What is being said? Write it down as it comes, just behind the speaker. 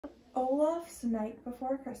Olaf's Night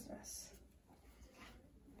Before Christmas.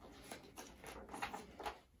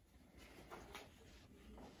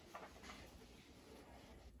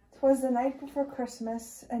 'Twas the night before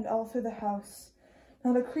Christmas, and all through the house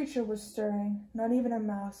not a creature was stirring, not even a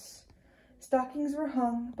mouse. Stockings were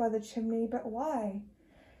hung by the chimney, but why?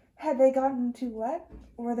 Had they gotten too wet?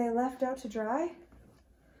 Were they left out to dry?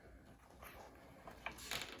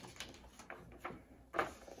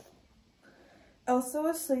 Elsa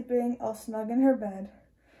was sleeping all snug in her bed,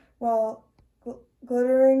 while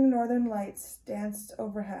glittering northern lights danced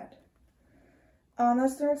overhead. Anna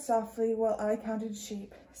snored softly while I counted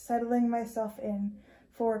sheep, settling myself in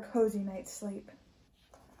for a cozy night's sleep.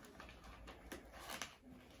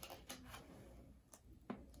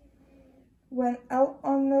 When out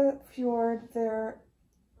on the fjord there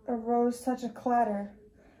arose such a clatter,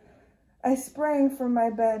 I sprang from my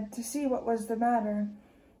bed to see what was the matter.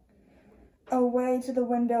 Away to the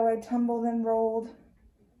window I tumbled and rolled.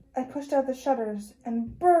 I pushed out the shutters,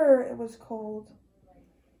 and brr, it was cold.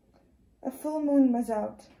 A full moon was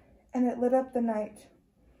out, and it lit up the night,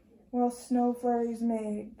 while snow flurries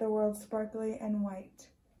made the world sparkly and white.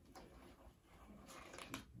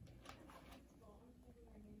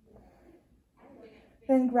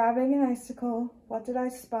 Then grabbing an icicle, what did I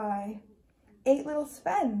spy? 8 little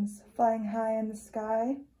Svens flying high in the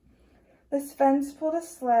sky. The Svens pulled a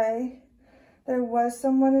sleigh. There was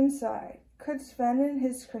someone inside. Could Sven and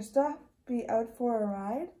his Kristoff be out for a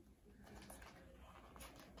ride?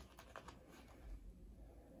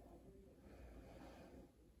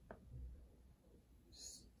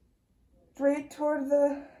 Straight toward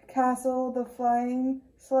the castle the flying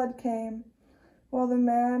sled came, while the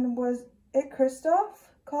man was it Kristoff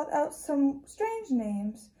called out some strange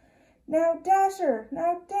names. Now Dasher,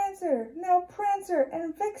 now Dancer, now Prancer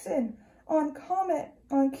and Vixen, on Comet,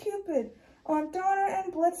 on Cupid, on Donner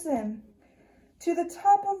and Blitzen, to the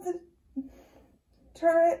top of the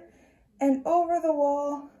turret and over the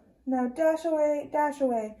wall. Now dash away, dash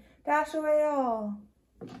away, dash away all.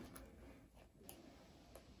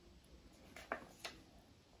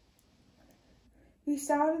 He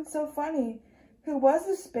sounded so funny. Who was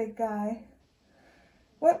this big guy?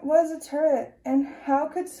 What was a turret, and how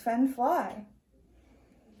could Sven fly?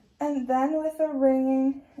 And then with a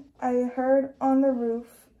ringing, I heard on the roof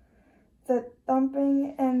the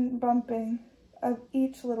thumping and bumping of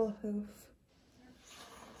each little hoof.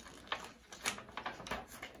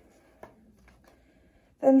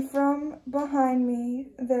 Then from behind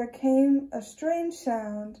me there came a strange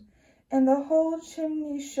sound, and the whole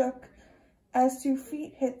chimney shook as 2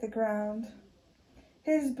 feet hit the ground.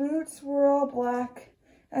 His boots were all black,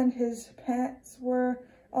 and his pants were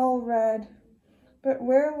all red. But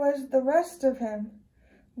where was the rest of him?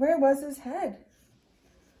 Where was his head?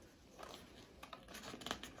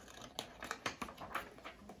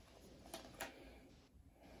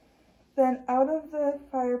 Then out of the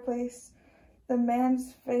fireplace the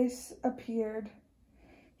man's face appeared.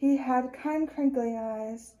 He had kind crinkly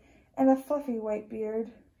eyes and a fluffy white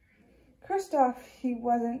beard. Kristoff he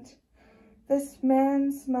wasn't. This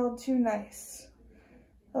man smelled too nice,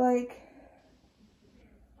 like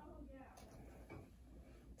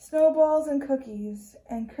snowballs and cookies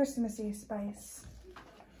and Christmassy spice.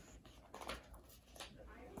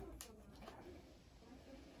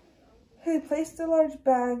 He placed a large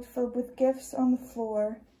bag filled with gifts on the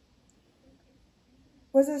floor.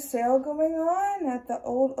 Was a sale going on at the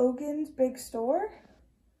old Oaken's big store?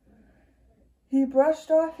 He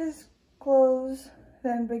brushed off his clothes,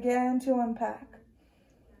 then began to unpack,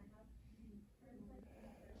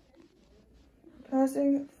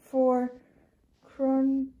 passing for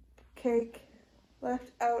crumb cake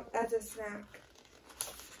left out as a snack.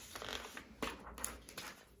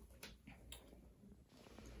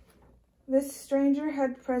 This stranger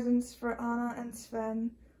had presents for Anna and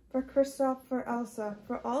Sven, for Kristoff, for Elsa,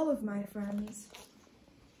 for all of my friends.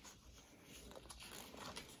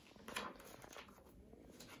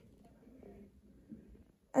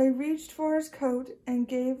 I reached for his coat and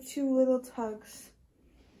gave 2 little tugs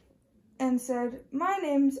and said, "My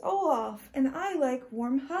name's Olaf and I like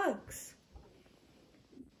warm hugs."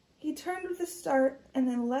 He turned with a start and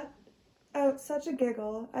then let out such a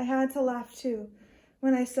giggle I had to laugh too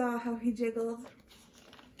when I saw how he jiggled.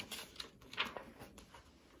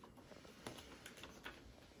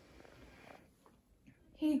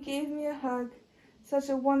 He gave me a hug, such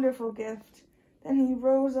a wonderful gift. Then he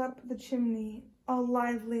rose up the chimney, all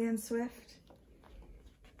lively and swift.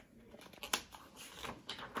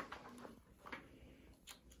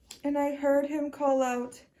 And I heard him call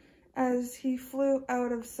out as he flew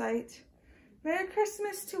out of sight, "Merry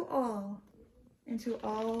Christmas to all." and to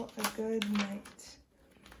all a good night.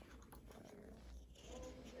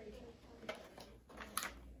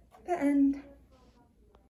 The end.